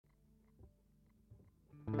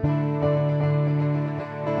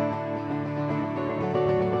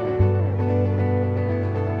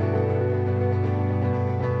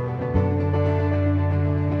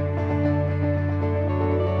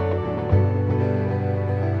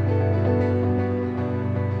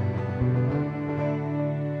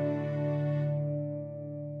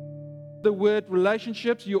the word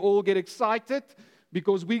relationships, you all get excited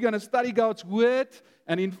because we're going to study God's word.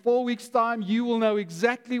 And in 4 weeks' time, you will know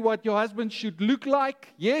exactly what your husband should look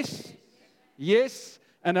like. Yes? Yes.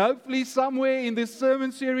 And hopefully somewhere in this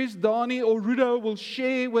sermon series, Danie or Rudo will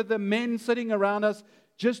share with the men sitting around us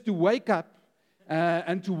just to wake up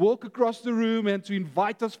and to walk across the room and to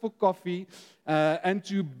invite us for coffee and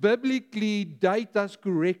to biblically date us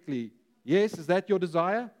correctly. Yes, is that your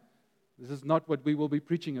desire? This is not what we will be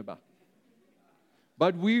preaching about.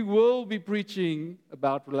 But we will be preaching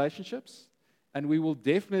about relationships, and we will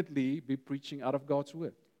definitely be preaching out of God's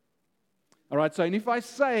word. All right, so and if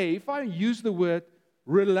I use the word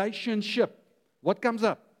relationship, what comes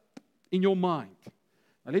up in your mind?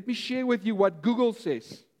 Now let me share with you what Google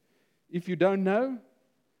says. If you don't know,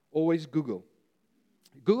 always Google.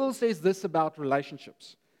 Google says this about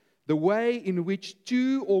relationships: the way in which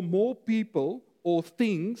two or more people or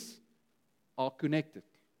things are connected,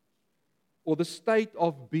 or the state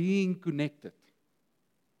of being connected.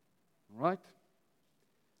 All right?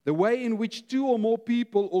 The way in which two or more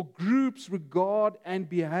people or groups regard and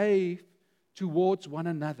behave towards one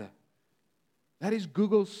another. That is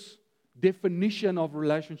Google's definition of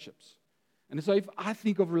relationships. And so if I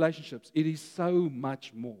think of relationships, it is so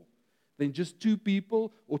much more than just two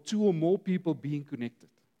people or two or more people being connected.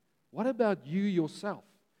 What about you yourself,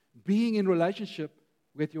 being in relationship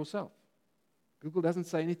with yourself? Google doesn't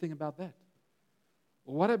say anything about that.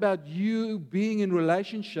 Or what about you being in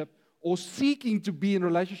relationship or seeking to be in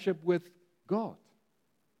relationship with God?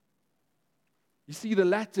 You see, the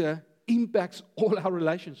latter impacts all our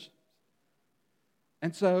relationships.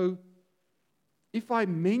 And so, if I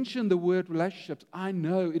mention the word relationships, I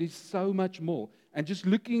know it is so much more. And just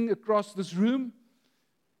looking across this room,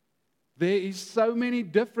 there is so many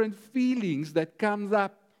different feelings that comes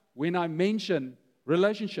up when I mention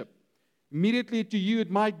relationship. Immediately to you, it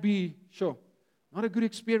might be, sure, not a good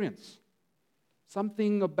experience.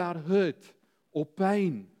 Something about hurt or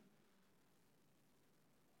pain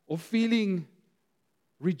or feeling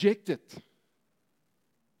rejected.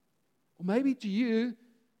 Or maybe to you,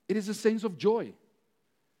 it is a sense of joy,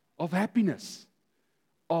 of happiness,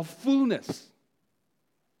 of fullness.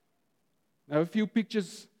 Now, a few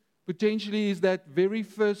pictures potentially is that very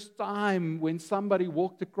first time when somebody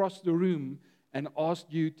walked across the room and asked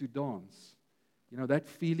you to dance. You know, that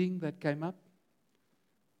feeling that came up?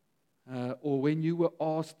 Or when you were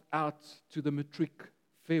asked out to the matric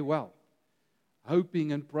farewell,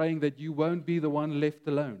 hoping and praying that you won't be the one left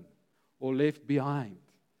alone or left behind.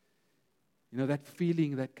 You know, that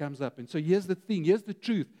feeling that comes up. And so here's the thing, here's the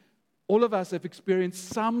truth. All of us have experienced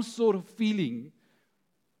some sort of feeling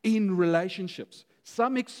in relationships.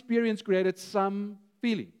 Some experience created some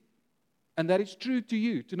feeling. And that is true to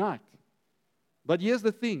you tonight. But here's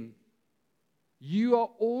the thing. You are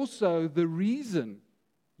also the reason,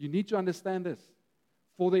 you need to understand this,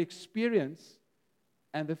 for the experience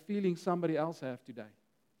and the feeling somebody else has today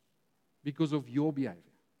because of your behavior.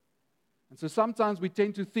 And so sometimes we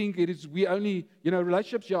tend to think it is we only,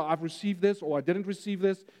 relationships, I've received this or I didn't receive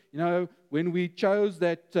this. When we chose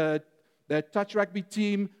that touch rugby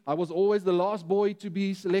team, I was always the last boy to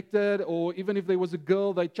be selected, or even if there was a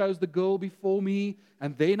girl, they chose the girl before me,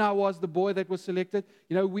 and then I was the boy that was selected.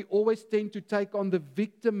 We always tend to take on the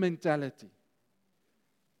victim mentality,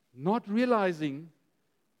 not realizing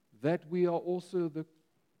that we are also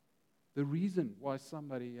the reason why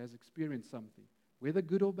somebody has experienced something, whether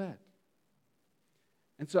good or bad.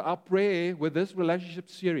 And so our prayer with this relationship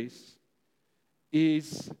series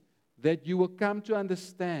is that you will come to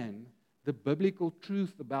understand the biblical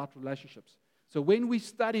truth about relationships. So when we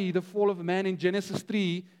study the fall of man in Genesis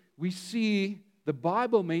 3, we see the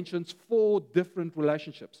Bible mentions 4 different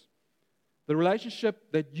relationships. The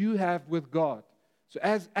relationship that you have with God. So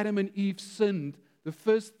as Adam and Eve sinned, the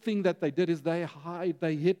first thing that they did is they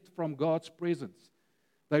hid from God's presence.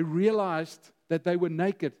 They realized that they were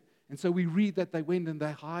naked. And so we read that they went and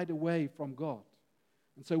they hide away from God.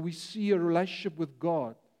 And so we see a relationship with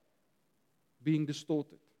God being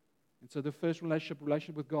distorted. And so the first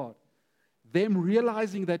relationship with God. Them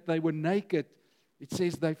realizing that they were naked, it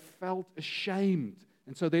says they felt ashamed.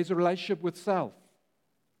 And so there's a relationship with self.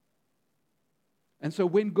 And so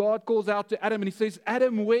when God calls out to Adam and he says,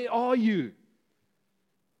 Adam, where are you?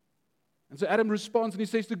 And so Adam responds and he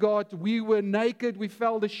says to God, we were naked, we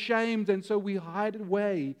felt ashamed, and so we hide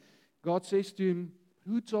away. God says to him,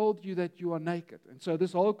 who told you that you are naked? And so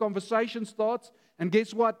this whole conversation starts, and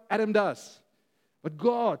guess what Adam does? But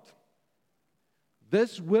God,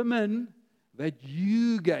 this woman that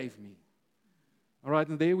you gave me. All right,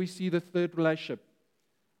 and there we see the third relationship,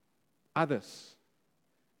 others.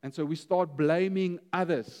 And so we start blaming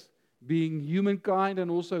others. being humankind and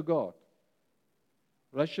also God.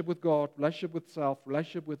 Relationship with God, relationship with self,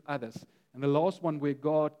 relationship with others. And the last one, where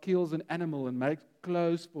God kills an animal and makes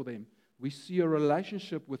clothes for them, we see a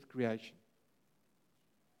relationship with creation.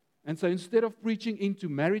 And so instead of preaching into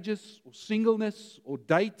marriages or singleness or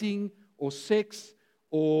dating or sex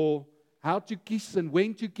or how to kiss and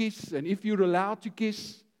when to kiss and if you're allowed to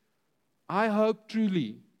kiss, I hope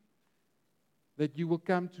truly that you will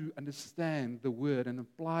come to understand the Word and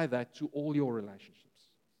apply that to all your relationships.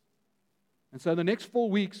 And so the next 4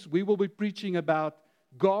 weeks, we will be preaching about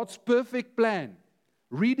God's perfect plan.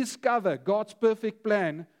 Rediscover God's perfect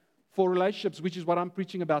plan for relationships, which is what I'm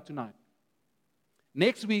preaching about tonight.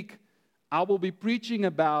 Next week, I will be preaching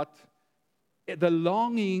about the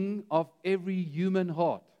longing of every human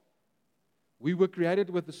heart. We were created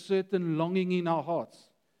with a certain longing in our hearts.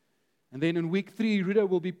 And then in week 3, Rita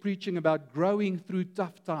will be preaching about growing through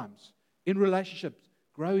tough times. In relationships,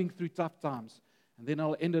 growing through tough times. And then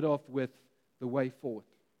I'll end it off with the way forward.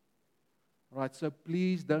 All right, so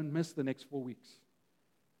please don't miss the next 4 weeks.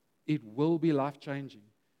 It will be life-changing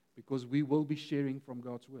because we will be sharing from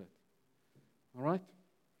God's Word. All right?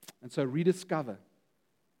 And so rediscover.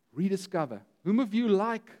 Rediscover. Whom of you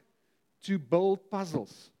like to build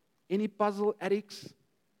puzzles? Any puzzle addicts?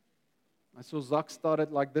 I saw Zach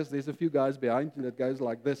started like this. There's a few guys behind you that goes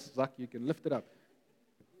like this. Zach, you can lift it up.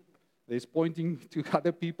 There's pointing to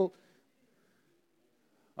other people.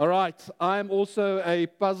 All right, I'm also a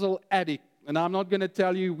puzzle addict. And I'm not going to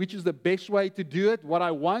tell you which is the best way to do it. What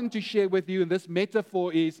I want to share with you in this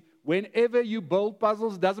metaphor is whenever you build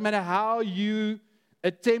puzzles, doesn't matter how you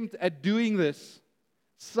attempt at doing this,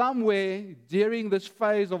 somewhere during this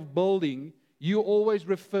phase of building, you always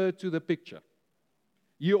refer to the picture.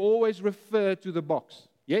 You always refer to the box.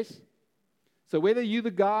 Yes? So whether you're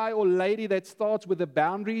the guy or lady that starts with the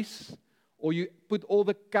boundaries, or you put all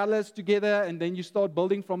the colors together and then you start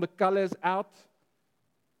building from the colors out,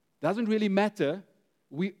 doesn't really matter.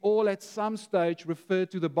 We all at some stage refer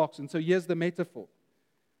to the box. And so here's the metaphor.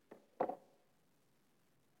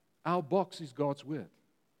 Our box is God's Word.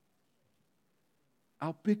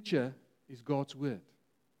 Our picture is God's Word.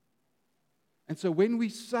 And so when we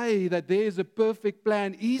say that there is a perfect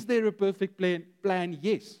plan, is there a perfect plan?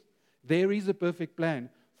 Yes, there is a perfect plan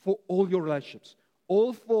for all your relationships.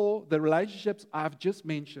 All for the relationships I've just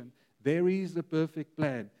mentioned, there is a perfect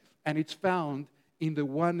plan. And it's found in the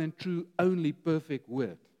one and true, only perfect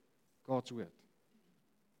Word, God's Word.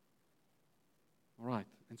 All right.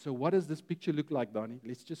 And so what does this picture look like, Danie?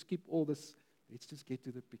 Let's just skip all this. Let's just get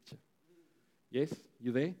to the picture. Yes?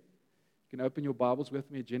 You there? You can open your Bibles with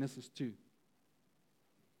me at Genesis 2.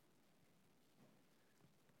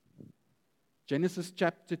 Genesis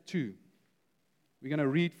chapter 2. We're going to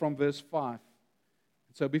read from verse 5.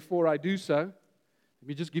 So before I do so, let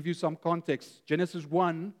me just give you some context. Genesis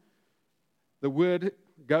 1, the Word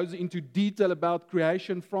goes into detail about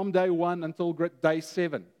creation from day 1 until day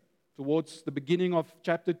 7. Towards the beginning of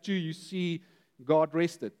chapter 2, you see God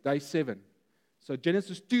rested, day 7. So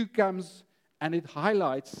Genesis 2 comes and it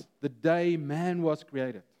highlights the day man was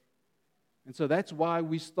created. And so that's why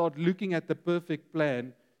we start looking at the perfect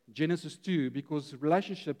plan, Genesis 2, because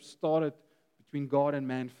relationships started between God and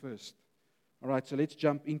man first. All right, so let's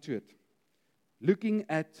jump into it. Looking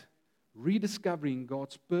at rediscovering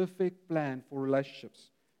God's perfect plan for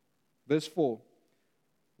relationships. Verse 4.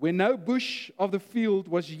 When no bush of the field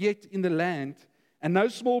was yet in the land, and no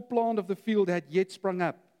small plant of the field had yet sprung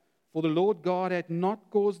up, for the Lord God had not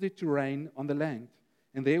caused it to rain on the land,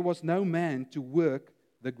 and there was no man to work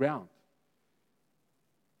the ground.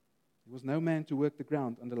 There was no man to work the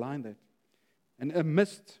ground, underline that. And a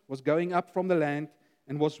mist was going up from the land,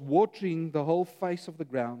 and was watering the whole face of the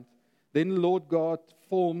ground. Then the Lord God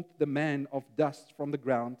formed the man of dust from the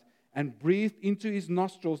ground, and breathed into his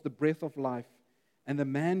nostrils the breath of life, and the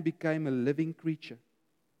man became a living creature.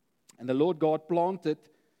 And the Lord God planted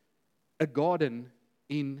a garden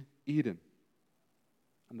in Eden.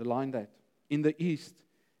 Underline that. In the east.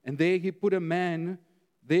 And there he put the man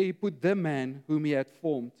whom he had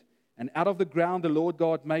formed. And out of the ground the Lord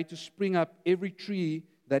God made to spring up every tree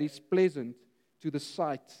that is pleasant to the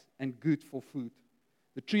sight and good for food.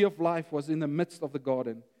 The tree of life was in the midst of the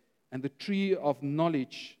garden, and the tree of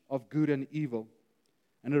knowledge of good and evil.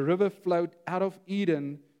 And a river flowed out of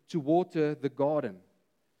Eden to water the garden.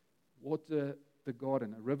 Water the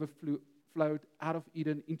garden. A river flowed out of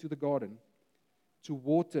Eden into the garden to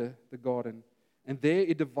water the garden. And there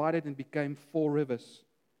it divided and became 4 rivers.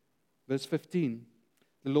 Verse 15.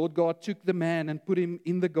 The Lord God took the man and put him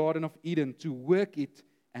in the garden of Eden to work it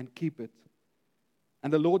and keep it.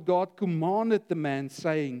 And the Lord God commanded the man,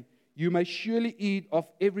 saying, You may surely eat of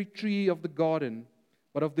every tree of the garden,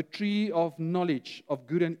 but of the tree of knowledge of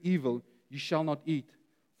good and evil you shall not eat.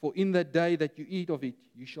 For in the day that you eat of it,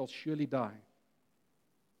 you shall surely die.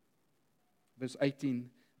 Verse 18,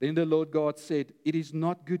 then the Lord God said, it is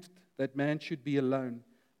not good that man should be alone.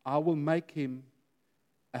 I will make him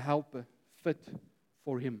a helper fit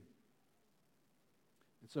for him.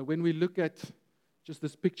 And so when we look at just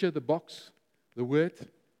this picture, the box, the word,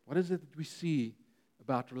 what is it that we see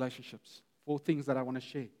about relationships? 4 things that I want to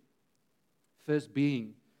share. First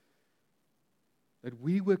being that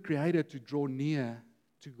we were created to draw near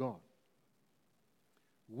to God.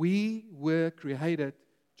 We were created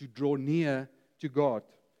to draw near to God.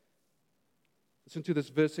 Listen to this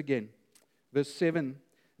verse again. Verse 7.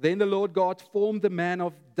 Then the Lord God formed the man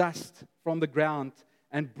of dust from the ground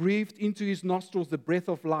and breathed into his nostrils the breath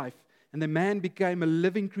of life. And the man became a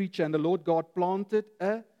living creature. And the Lord God planted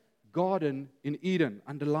a garden in Eden.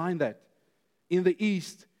 Underline that. In the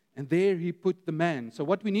east. And there he put the man. So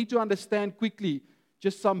what we need to understand quickly,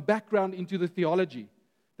 just some background into the theology.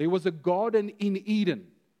 There was a garden in Eden.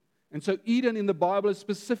 And so Eden in the Bible is a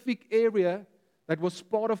specific area that was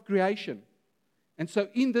part of creation. And so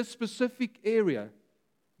in this specific area,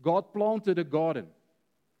 God planted a garden.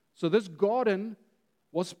 So this garden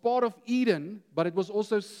was part of Eden, but it was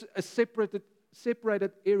also a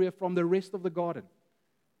separated area from the rest of the garden.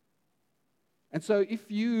 And so if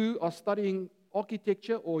you are studying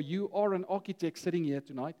architecture, or you are an architect sitting here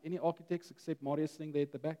tonight, any architects except Mario sitting there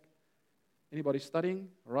at the back? Anybody studying?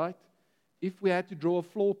 All right. If we had to draw a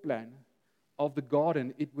floor plan of the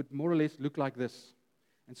garden, it would more or less look like this.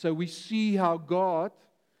 And so we see how God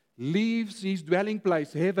leaves his dwelling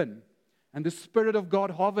place, heaven, and the Spirit of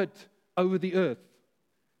God hovered over the earth.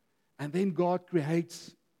 And then God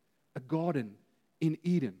creates a garden in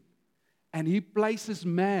Eden. And he places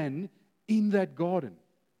man in that garden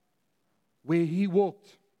where he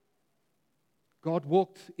walked. God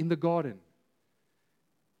walked in the garden.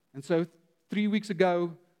 And so 3 weeks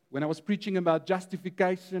ago, when I was preaching about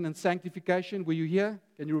justification and sanctification, were you here?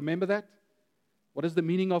 Can you remember that? What is the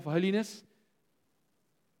meaning of holiness?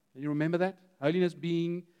 Can you remember that? Holiness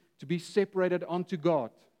being to be separated unto God.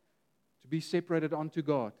 To be separated unto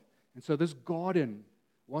God. And so this garden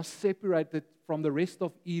was separated from the rest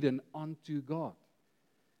of Eden unto God.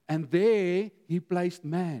 And there he placed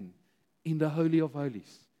man in the Holy of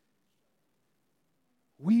Holies.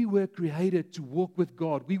 We were created to walk with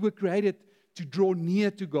God. We were created to draw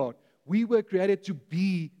near to God. We were created to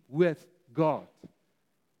be with God.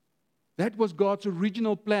 That was God's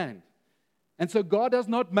original plan. And so God does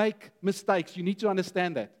not make mistakes. You need to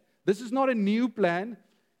understand that. This is not a new plan.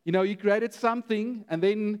 You know, he created something, and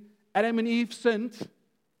then Adam and Eve sinned,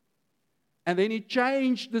 and then he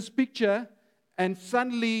changed this picture, and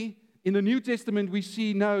suddenly in the New Testament we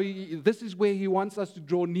see, no, this is where he wants us to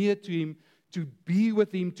draw near to him, to be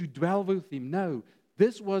with him, to dwell with him. No,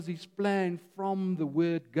 this was his plan from the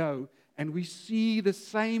word go, and we see the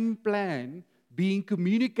same plan being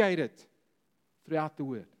communicated throughout the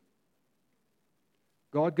word.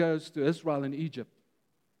 God goes to Israel in Egypt,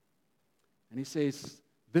 and he says,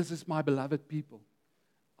 this is my beloved people.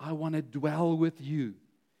 I want to dwell with you.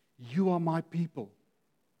 You are my people.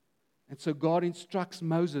 And so God instructs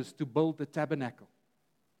Moses to build the tabernacle.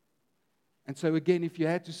 And so again, if you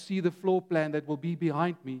had to see the floor plan that will be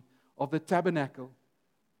behind me of the tabernacle,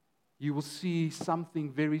 you will see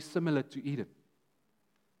something very similar to Eden.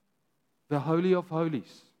 The Holy of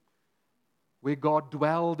Holies, where God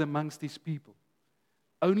dwelled amongst his people.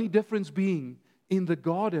 Only difference being, in the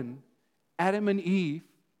garden, Adam and Eve,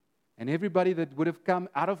 and everybody that would have come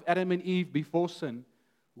out of Adam and Eve before sin,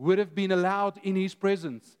 would have been allowed in his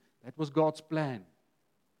presence. That was God's plan.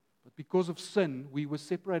 But because of sin, we were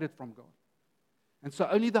separated from God. And so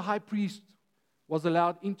only the high priest was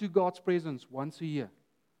allowed into God's presence once a year.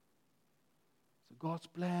 So God's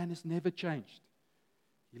plan has never changed.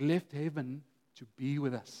 He left heaven to be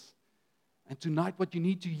with us. And tonight what you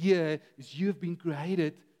need to hear is you have been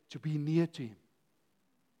created to be near to him.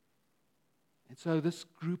 And so this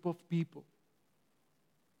group of people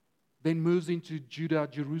then moves into Judah,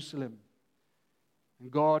 Jerusalem. And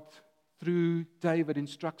God, through David,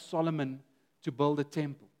 instructs Solomon to build a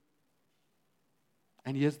temple.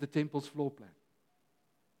 And here's the temple's floor plan.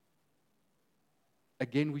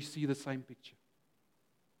 Again, we see the same picture.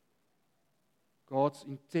 God's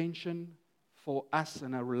intention for us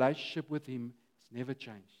and our relationship with him has never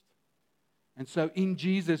changed. And so in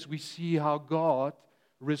Jesus, we see how God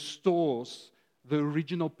restores the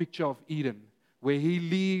original picture of Eden, where he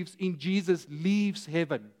leaves, in Jesus, leaves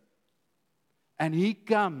heaven. And he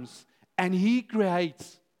comes and he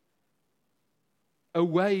creates a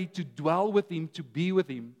way to dwell with Him, to be with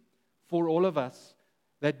Him for all of us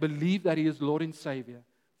that believe that He is Lord and Savior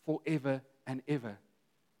forever and ever.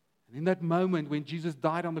 And in that moment when Jesus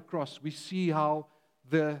died on the cross, we see how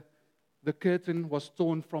the curtain was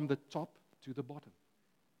torn from the top to the bottom.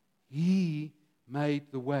 He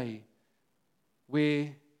made the way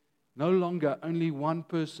where no longer only one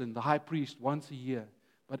person, the high priest, once a year,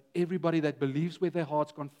 but everybody that believes with their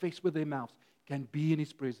hearts, confess with their mouths, can be in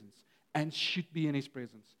His presence and should be in His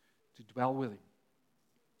presence to dwell with Him.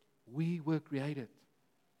 We were created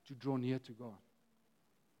to draw near to God.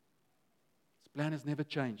 His plan has never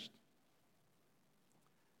changed.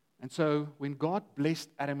 And so when God blessed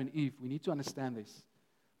Adam and Eve, we need to understand this.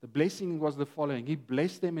 The blessing was the following. He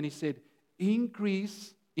blessed them and He said,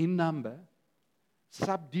 increase in number,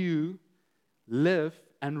 subdue, live,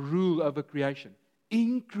 and rule over creation.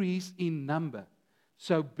 Increase in number.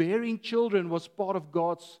 So bearing children was part of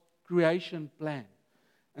God's creation plan.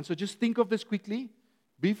 And so just think of this quickly.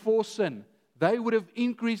 Before sin, they would have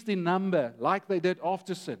increased in number like they did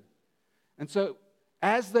after sin. And so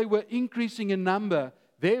as they were increasing in number,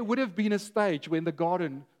 there would have been a stage when the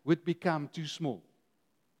garden would become too small.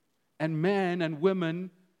 And man and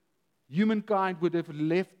women, humankind would have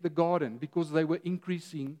left the garden because they were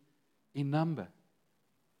increasing in number.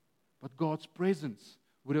 But God's presence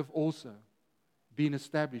would have also been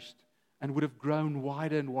established and would have grown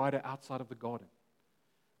wider and wider outside of the garden,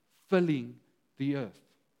 filling the earth.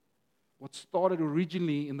 What started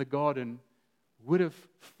originally in the garden would have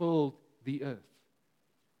filled the earth.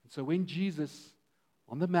 And so when Jesus,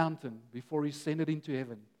 on the mountain, before He ascended into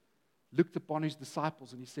heaven, looked upon His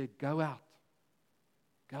disciples and He said, go out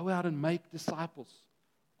and make disciples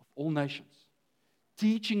of all nations,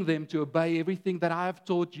 teaching them to obey everything that I have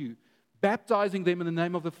taught you, baptizing them in the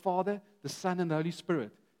name of the Father, the Son, and the Holy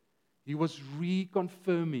Spirit. He was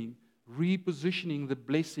reconfirming, repositioning the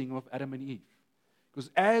blessing of Adam and Eve.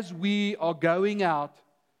 Because as we are going out,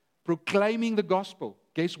 proclaiming the gospel,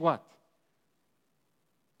 guess what?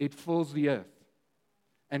 It fills the earth.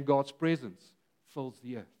 And God's presence fills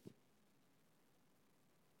the earth.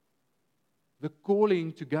 The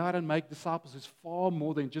calling to go out and make disciples is far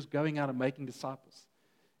more than just going out and making disciples.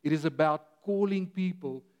 It is about calling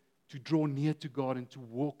people to draw near to God and to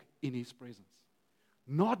walk in His presence.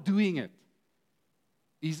 Not doing it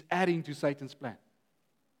is adding to Satan's plan.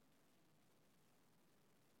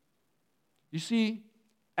 You see,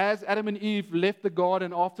 as Adam and Eve left the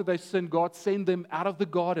garden after they sinned, God sent them out of the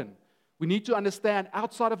garden. We need to understand,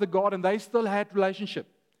 outside of the garden, they still had relationship.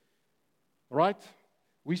 Right?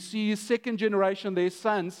 We see second generation, their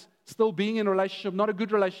sons, still being in a relationship, not a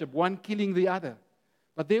good relationship, one killing the other.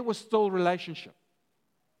 But there was still relationship.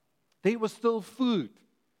 There was still food.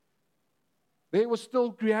 There was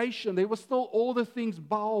still creation. There was still all the things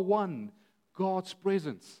bar one, God's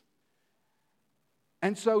presence.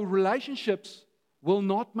 And so relationships will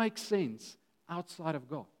not make sense outside of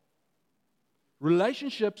God.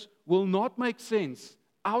 Relationships will not make sense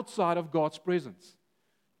outside of God's presence.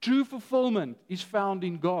 True fulfillment is found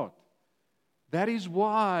in God. That is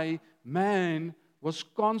why man was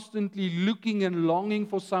constantly looking and longing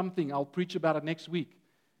for something. I'll preach about it next week.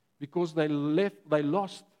 Because they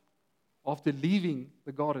lost, after leaving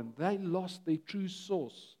the garden, they lost their true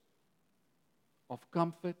source of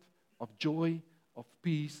comfort, of joy, of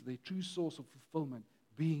peace, their true source of fulfillment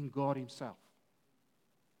being God Himself.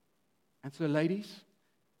 And so, ladies,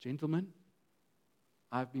 gentlemen,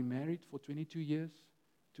 I've been married for 22 years.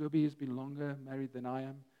 Toby has been longer married than I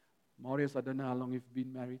am. Marius, I don't know how long you've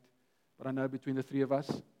been married, but I know between the three of us,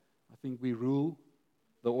 I think we rule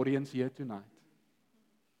the audience here tonight.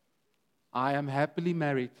 I am happily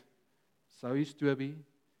married. So is Toby.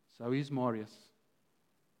 So is Marius.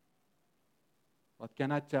 What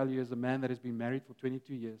can I tell you as a man that has been married for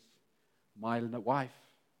 22 years? My wife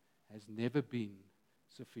has never been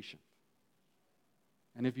sufficient.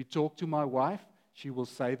 And if you talk to my wife, she will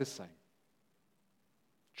say the same.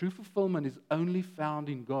 True fulfillment is only found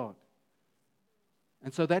in God.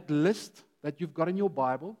 And so that list that you've got in your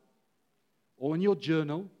Bible or in your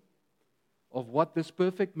journal of what this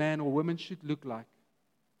perfect man or woman should look like,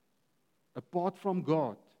 apart from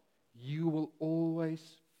God, you will always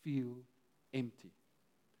feel empty.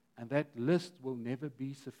 And that list will never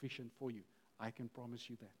be sufficient for you. I can promise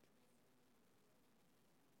you that.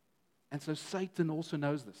 And so Satan also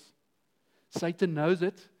knows this. Satan knows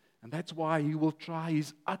it, and that's why he will try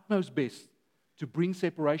his utmost best to bring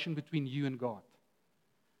separation between you and God,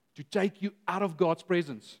 to take you out of God's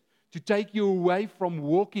presence, to take you away from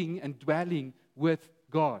walking and dwelling with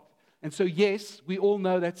God. And so, yes, we all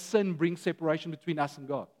know that sin brings separation between us and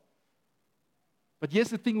God. But here's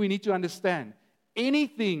the thing we need to understand.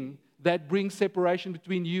 Anything that brings separation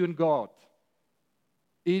between you and God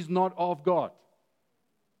is not of God.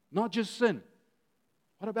 Not just sin.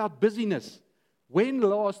 What about busyness? When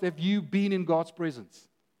last have you been in God's presence?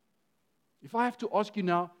 If I have to ask you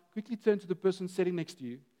now, quickly turn to the person sitting next to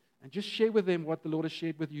you and just share with them what the Lord has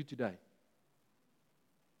shared with you today.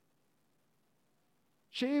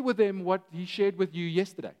 Share with them what He shared with you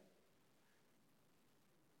yesterday.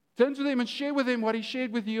 Turn to them and share with them what He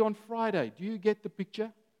shared with you on Friday. Do you get the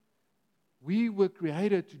picture? We were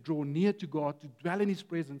created to draw near to God, to dwell in His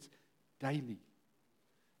presence daily.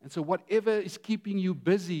 And so whatever is keeping you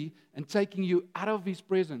busy and taking you out of His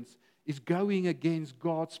presence is going against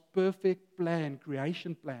God's perfect plan,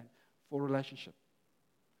 creation plan for relationship.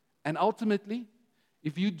 And ultimately,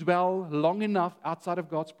 if you dwell long enough outside of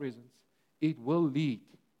God's presence, it will lead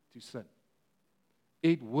to sin.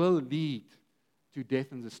 It will lead to death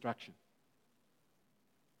and destruction.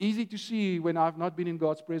 Easy to see when I've not been in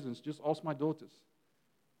God's presence. Just ask my daughters.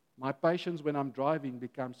 My patience when I'm driving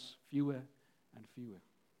becomes fewer and fewer.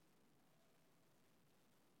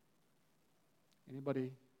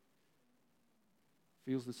 Anybody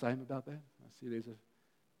feels the same about that? I see there's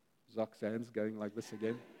a Zach's hands going like this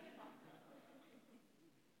again.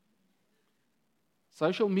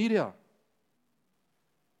 Social media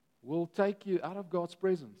will take you out of God's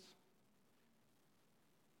presence.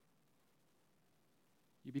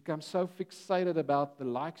 You become so fixated about the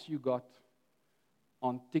likes you got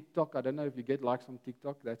on TikTok. I don't know if you get likes on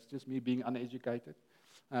TikTok. That's just me being uneducated.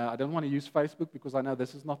 I don't want to use Facebook because I know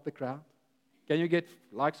this is not the crowd. Can you get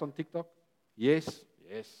likes on TikTok? Yes.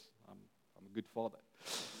 I'm a good father.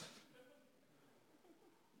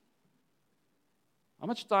 How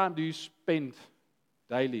much time do you spend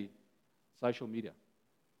daily social media?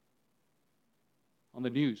 On the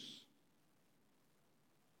news?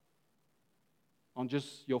 On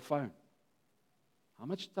just your phone? How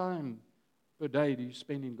much time per day do you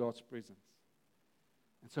spend in God's presence?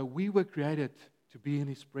 And so we were created to be in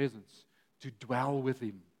His presence, to dwell with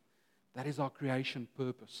Him. That is our creation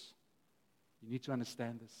purpose. You need to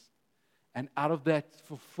understand this. And out of that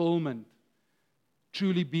fulfillment,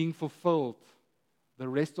 truly being fulfilled, the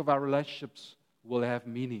rest of our relationships will have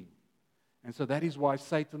meaning. And so that is why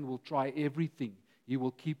Satan will try everything. He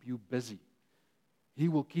will keep you busy. He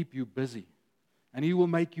will keep you busy. And he will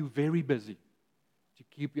make you very busy to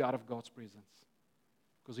keep you out of God's presence.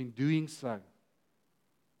 Because in doing so,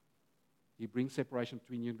 he brings separation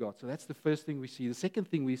between you and God. So that's the first thing we see. The second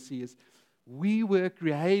thing we see is we were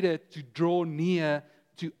created to draw near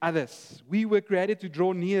to others. We were created to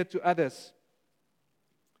draw near to others.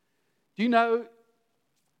 Do you know,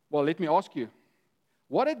 well, let me ask you,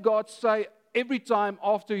 what did God say every time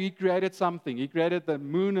after He created something? He created the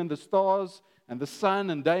moon and the stars and the sun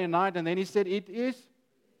and day and night, and then He said, it is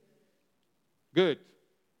good.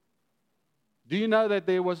 Do you know that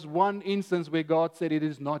there was one instance where God said it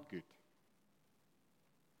is not good?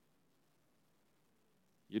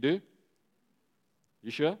 You do?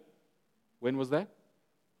 You sure? When was that?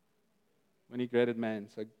 When He created man.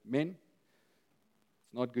 So, men,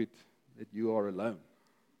 it's not good that you are alone.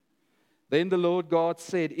 Then the Lord God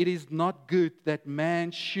said, it is not good that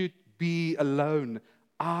man should be alone.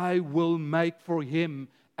 I will make for him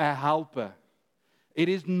a helper. It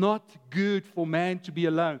is not good for man to be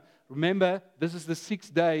alone. Remember, this is the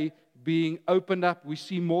sixth day being opened up. We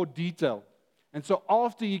see more detail. And so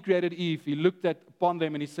after He created Eve, He looked upon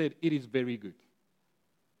them and He said, it is very good.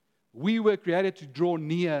 We were created to draw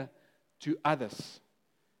near to others.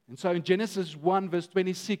 And so in Genesis 1 verse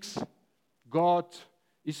 26, God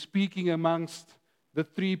is speaking amongst the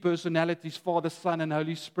three personalities, Father, Son, and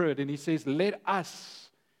Holy Spirit. And He says, let us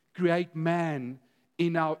create man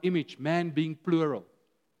in our image, man being plural.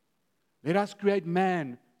 Let us create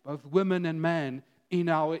man, both women and man, in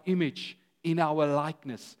our image, in our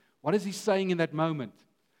likeness. What is He saying in that moment?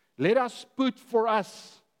 Let us put for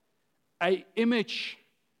us an image,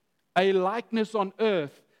 a likeness on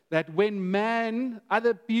earth, that when man,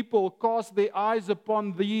 other people cast their eyes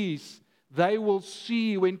upon these, they will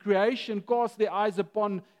see, when creation cast their eyes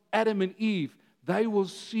upon Adam and Eve, they will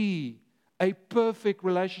see a perfect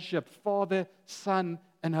relationship, Father, Son,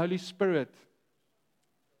 and Holy Spirit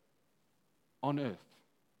on earth.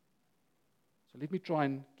 So let me try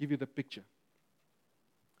and give you the picture.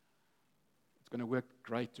 It's going to work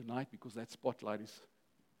great tonight because that spotlight is...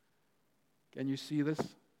 Can you see this?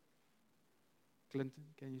 Clinton,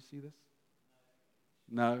 can you see this?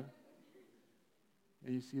 No?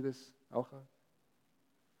 Can you see this? Alga?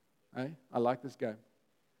 Hey, I like this game.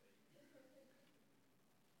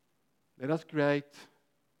 Let us create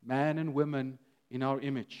man and women in our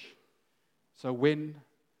image. So when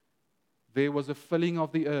there was a filling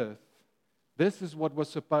of the earth. This is what was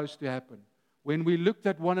supposed to happen. When we looked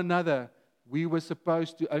at one another, we were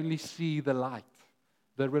supposed to only see the light,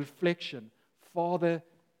 the reflection, Father,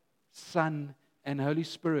 Son, and Holy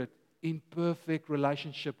Spirit in perfect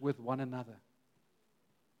relationship with one another.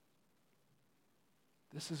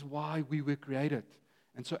 This is why we were created.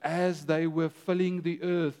 And so as they were filling the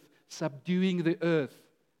earth, subduing the earth,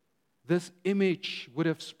 this image would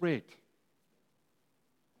have spread.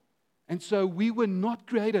 And so we were not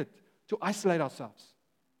created to isolate ourselves,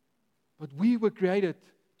 but we were created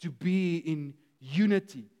to be in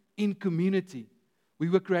unity, in community. We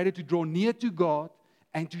were created to draw near to God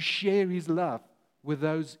and to share His love with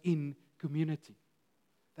those in community.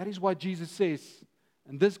 That is why Jesus says,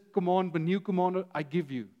 and this commandment, new commandment I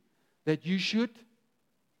give you, that you should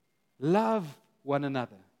love one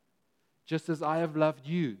another, just as I have loved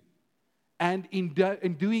you. And in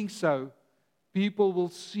doing so, people will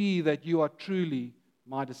see that you are truly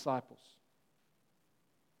my disciples.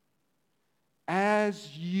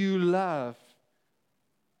 As you love,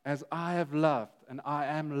 as I have loved, and I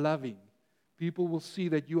am loving, people will see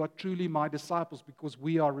that you are truly my disciples because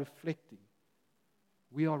we are reflecting.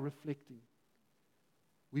 We are reflecting.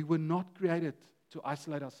 We were not created to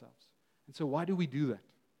isolate ourselves. And so why do we do that?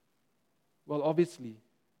 Well, obviously,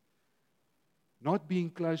 not being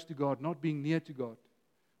close to God, not being near to God,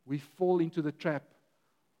 we fall into the trap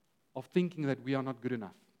of thinking that we are not good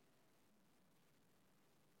enough.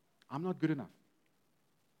 I'm not good enough.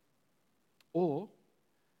 Or,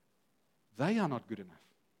 they are not good enough.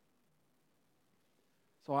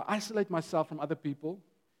 So I isolate myself from other people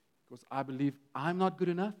because I believe I'm not good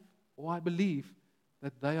enough, or I believe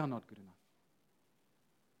that they are not good enough.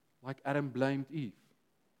 Like Adam blamed Eve.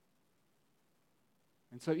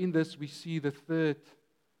 And so in this we see the third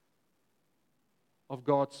of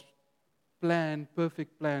God's plan,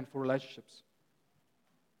 perfect plan for relationships.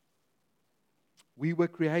 We were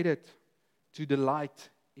created to delight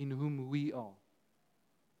in whom we are.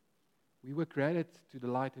 We were created to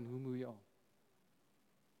delight in whom we are.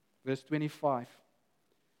 Verse 25.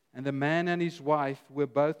 And the man and his wife were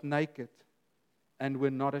both naked and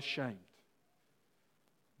were not ashamed.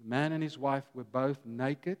 The man and his wife were both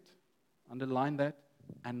naked, underline that,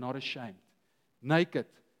 and not ashamed. Naked,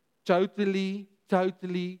 totally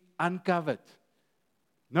uncovered.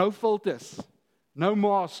 No filters, no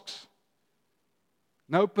masks,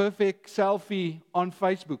 no perfect selfie on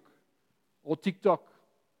Facebook or TikTok.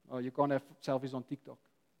 Oh, you can't have selfies on TikTok.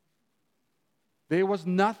 There was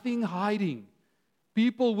nothing hiding.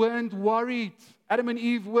 People weren't worried. Adam and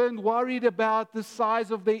Eve weren't worried about the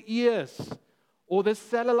size of their ears or the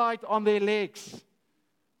cellulite on their legs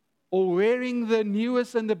or wearing the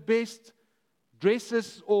newest and the best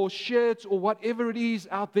dresses or shirts or whatever it is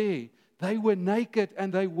out there. They were naked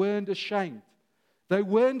and they weren't ashamed. They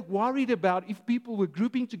weren't worried about if people were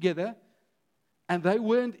grouping together and they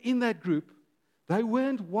weren't in that group. They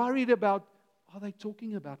weren't worried about, are they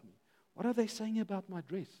talking about me? What are they saying about my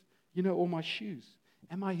dress? Or my shoes?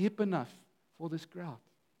 Am I hip enough for this crowd?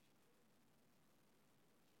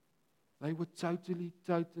 They were totally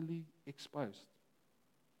exposed.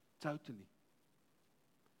 Totally.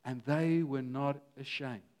 And they were not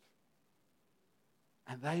ashamed.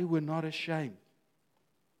 And they were not ashamed.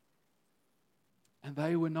 And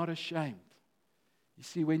they were not ashamed. You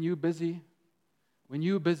see, when you're busy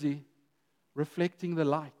reflecting the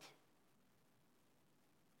light,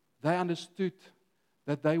 they understood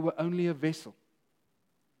that they were only a vessel.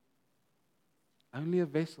 Only a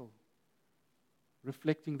vessel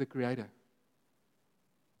reflecting the Creator.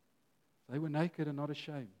 They were naked and not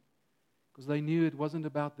ashamed because they knew it wasn't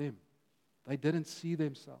about them. They didn't see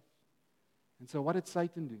themselves. And so what did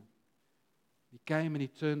Satan do? He came and he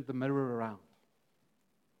turned the mirror around.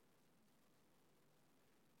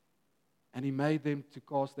 And he made them to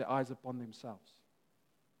cast their eyes upon themselves.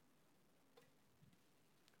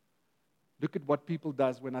 Look at what people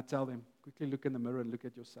does when I tell them, quickly look in the mirror and look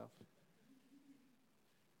at yourself.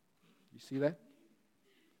 You see that?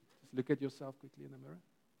 Just look at yourself quickly in the mirror.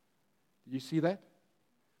 Did you see that?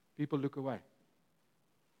 People look away.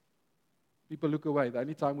 People look away. The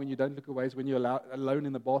only time when you don't look away is when you're alone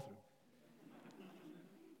in the bathroom.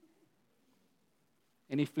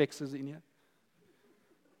 Any flexes in here?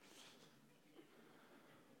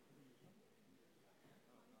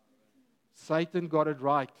 Satan got it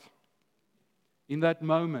right in that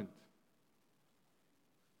moment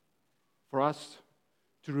for us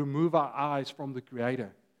to remove our eyes from the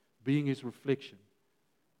Creator, being His reflection,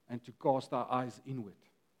 and to cast our eyes inward.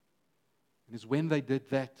 And it's when they did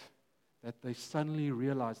that they suddenly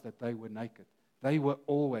realized that they were naked. They were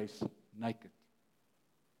always naked.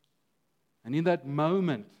 And in that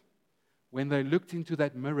moment, when they looked into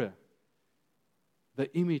that mirror,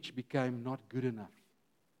 the image became not good enough.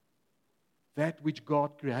 That which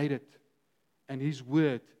God created and His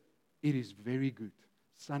Word, it is very good,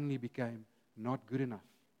 suddenly became not good enough.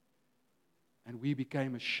 And we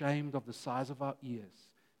became ashamed of the size of our ears,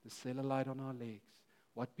 the cellulite on our legs,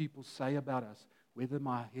 what people say about us, whether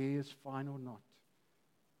my hair is fine or not,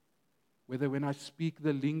 whether when I speak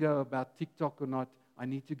the lingo about TikTok or not, I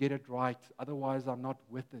need to get it right, otherwise I'm not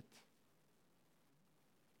with it.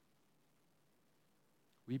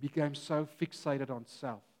 We became so fixated on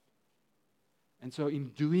self. And so in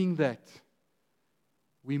doing that,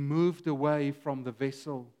 we moved away from the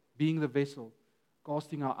vessel, being the vessel,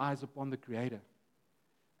 casting our eyes upon the Creator.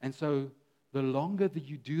 And so the longer that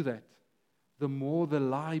you do that, the more the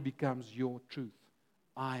lie becomes your truth.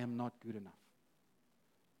 I am not good enough.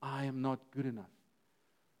 I am not good enough.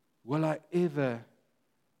 Will I ever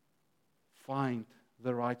find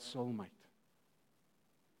the right soulmate?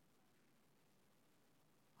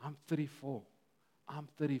 I'm 34. I'm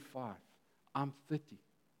 35. I'm 30.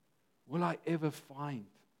 Will I ever find?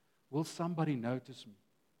 Will somebody notice me?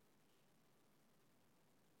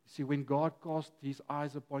 You see, when God casts His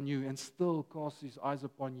eyes upon you and still casts His eyes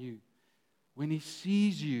upon you, when He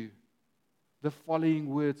sees you, the following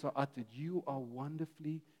words are uttered: you are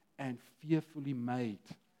wonderfully and fearfully made.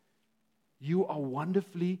 You are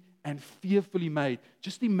wonderfully and fearfully made.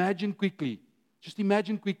 Just imagine quickly.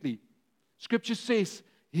 Scripture says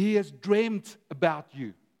He has dreamt about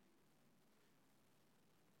you.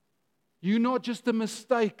 You're not just a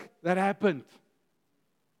mistake that happened,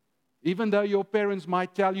 even though your parents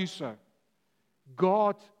might tell you so.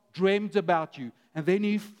 God dreamt about you, and then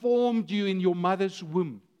He formed you in your mother's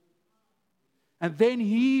womb. And then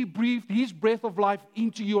He breathed His breath of life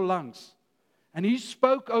into your lungs. And He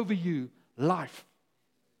spoke over you life.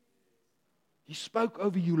 He spoke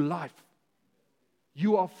over you life.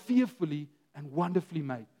 You are fearfully and wonderfully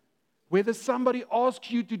made. Whether somebody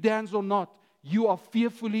asks you to dance or not, you are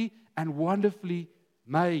fearfully and wonderfully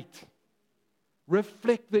made.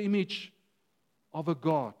 Reflect the image of a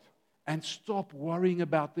God and stop worrying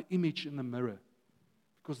about the image in the mirror,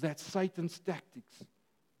 because that's Satan's tactics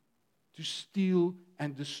to steal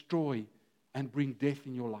and destroy and bring death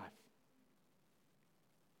in your life.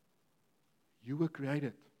 You were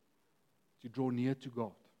created to draw near to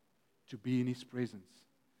God, to be in His presence.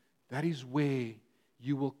 That is where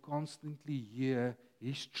you will constantly hear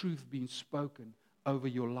His truth being spoken over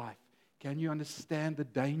your life. Can you understand the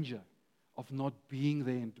danger of not being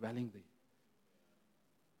there and dwelling there?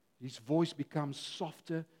 His voice becomes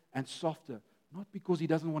softer and softer, not because He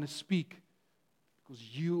doesn't want to speak, because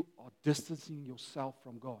you are distancing yourself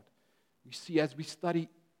from God. We see as we study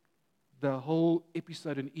the whole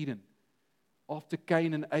episode in Eden, after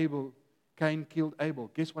Cain killed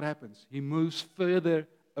Abel, guess what happens? He moves further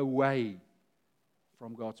away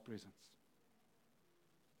from God's presence.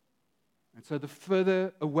 And so the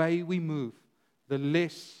further away we move, the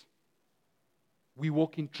less we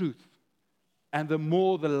walk in truth, and the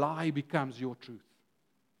more the lie becomes your truth.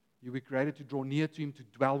 You were created to draw near to Him, to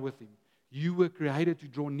dwell with Him. You were created to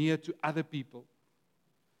draw near to other people,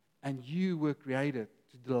 and you were created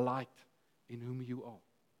to delight in whom you are.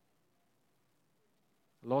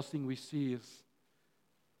 The last thing we see is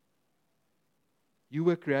you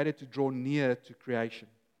were created to draw near to creation.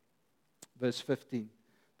 Verse 15.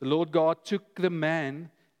 The Lord God took the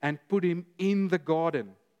man and put him in the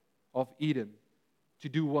garden of Eden. To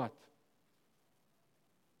do what?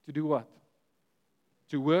 To do what?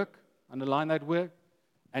 To work, underline that word,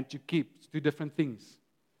 and to keep. It's two different things.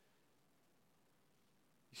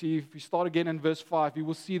 You see, if we start again in verse 5, you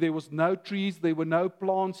will see there was no trees, there were no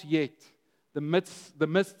plants yet. The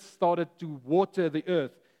mist started to water the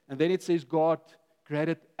earth. And then it says God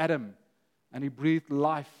created Adam, and He breathed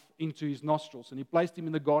life into his nostrils, and He placed him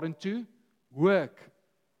in the garden to work.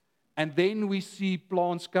 And then we see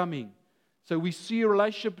plants coming. So we see a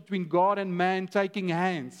relationship between God and man taking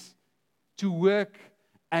hands to work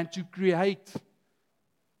and to create.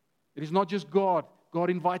 It is not just God. God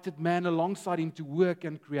invited man alongside Him to work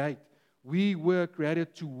and create. We were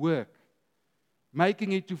created to work,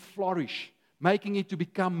 making it to flourish, making it to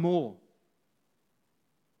become more.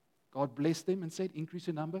 God blessed them and said, increase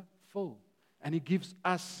in number, full. And He gives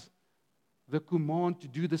us the command to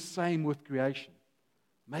do the same with creation.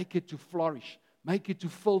 Make it to flourish. Make it to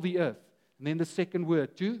fill the earth. And then the second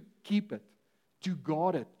word, to keep it, to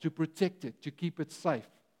guard it, to protect it, to keep it safe.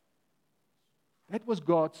 That was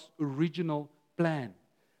God's original plan.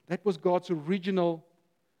 That was God's original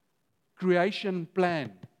creation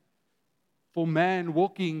plan for man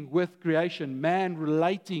walking with creation, man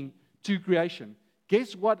relating to creation.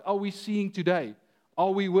 Guess what are we seeing today?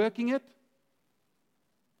 Are we working it?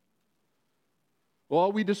 Or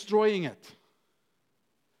are we destroying it?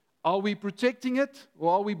 Are we protecting it?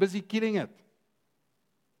 Or are we busy killing it?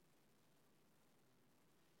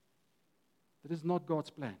 That is not God's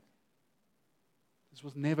plan. This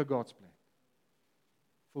was never God's plan.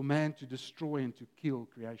 For man to destroy and to kill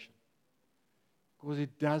creation. Because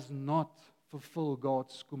it does not fulfill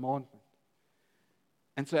God's commandment.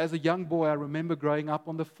 And so as a young boy, I remember growing up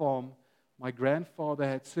on the farm, my grandfather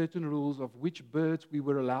had certain rules of which birds we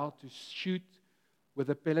were allowed to shoot with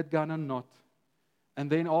a pellet gun or not. And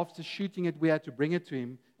then after shooting it, we had to bring it to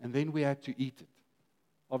him, and then we had to eat it.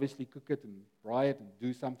 Obviously cook it and fry it and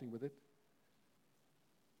do something with it.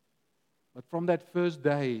 But from that first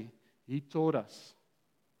day, he taught us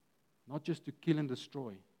not just to kill and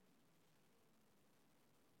destroy,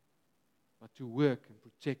 but to work and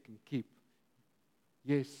protect and keep.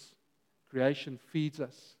 Yes, creation feeds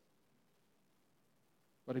us,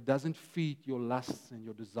 but it doesn't feed your lusts and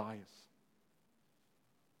your desires.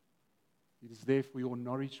 It is there for your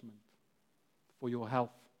nourishment, for your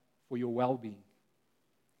health, for your well-being.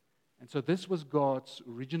 And so this was God's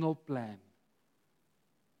original plan,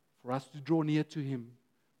 for us to draw near to Him,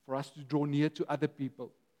 for us to draw near to other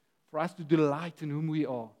people, for us to delight in whom we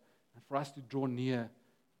are, and for us to draw near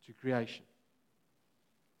to creation.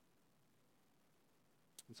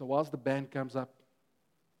 And so whilst the band comes up,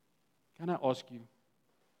 can I ask you,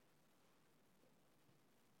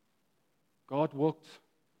 God walked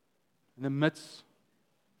in the midst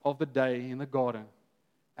of the day in the garden,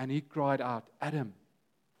 and He cried out, Adam,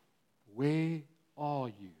 where are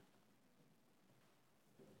you?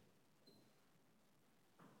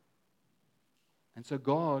 And so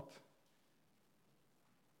God,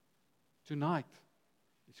 tonight,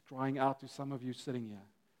 is crying out to some of you sitting here,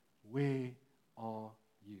 where are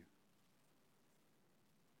you?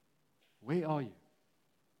 Where are you?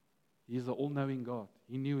 He is the all-knowing God.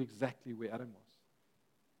 He knew exactly where Adam was.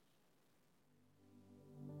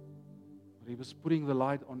 But He was putting the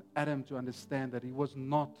light on Adam to understand that he was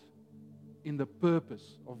not in the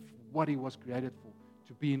purpose of what he was created for,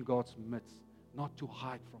 to be in God's midst, not to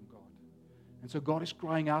hide from God. And so God is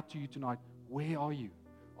crying out to you tonight, where are you?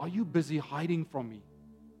 Are you busy hiding from me?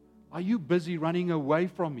 Are you busy running away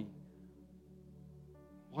from me?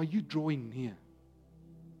 Are you drawing near?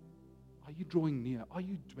 Are you drawing near? Are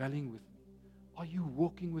you dwelling with me? Are you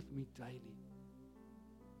walking with me daily?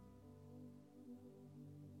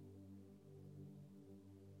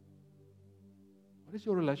 What does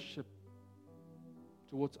your relationship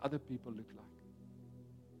towards other people look like?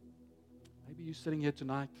 Maybe you're sitting here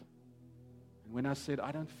tonight, and when I said,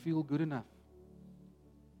 I don't feel good enough,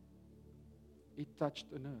 it touched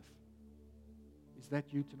a nerve. Is that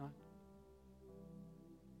you tonight?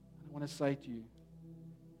 I want to say to you,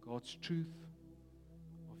 God's truth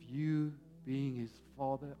of you being His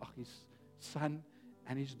father, His son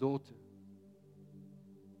and His daughter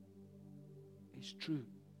is true.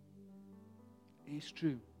 Is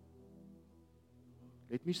true.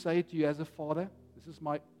 Let me say it to you as a father. This is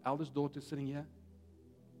my eldest daughter sitting here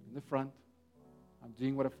in the front. I'm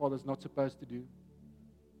doing what a father's not supposed to do.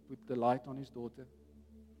 Put the light on his daughter.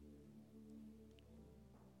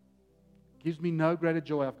 Gives me no greater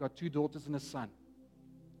joy. I've got 2 daughters and a son.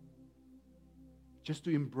 Just to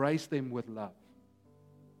embrace them with love.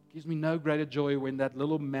 Gives me no greater joy when that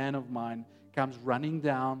little man of mine comes running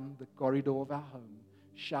down the corridor of our home,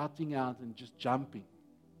 shouting out and just jumping.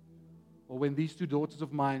 Or when these 2 daughters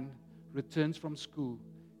of mine returns from school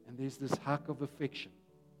and there's this hug of affection.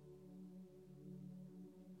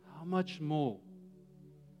 How much more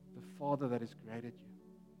the Father that has created you?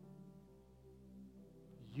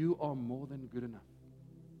 You are more than good enough.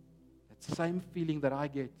 That same feeling that I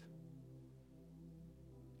get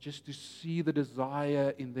just to see the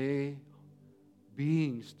desire in their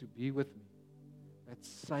beings to be with me. That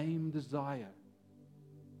same desire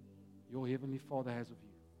your Heavenly Father has of you.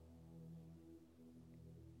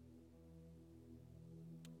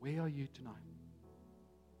 Where are you tonight?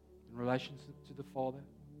 In relation to the Father?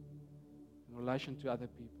 In relation to other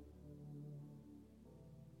people?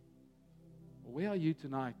 Where are you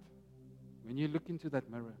tonight? When you look into that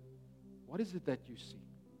mirror, what is it that you see?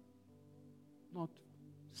 Not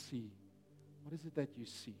see. What is it that you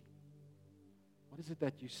see? What is it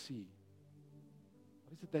that you see?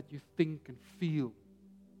 What is it that you think and feel?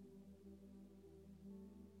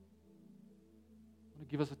 I want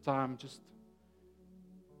to give us a time, just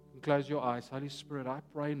close your eyes. Holy Spirit, I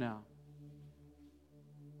pray now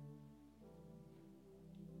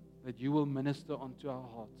that you will minister unto our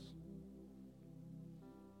hearts.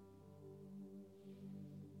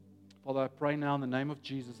 Father, I pray now in the name of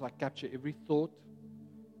Jesus, I capture every thought,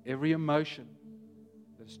 every emotion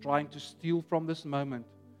that's trying to steal from this moment.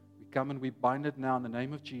 We come and we bind it now in the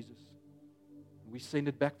name of Jesus. And we send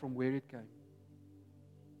it back from where it came.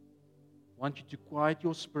 I want you to quiet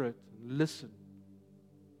your spirit and listen.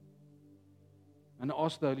 And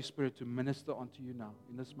ask the Holy Spirit to minister unto you now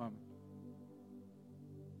in this moment.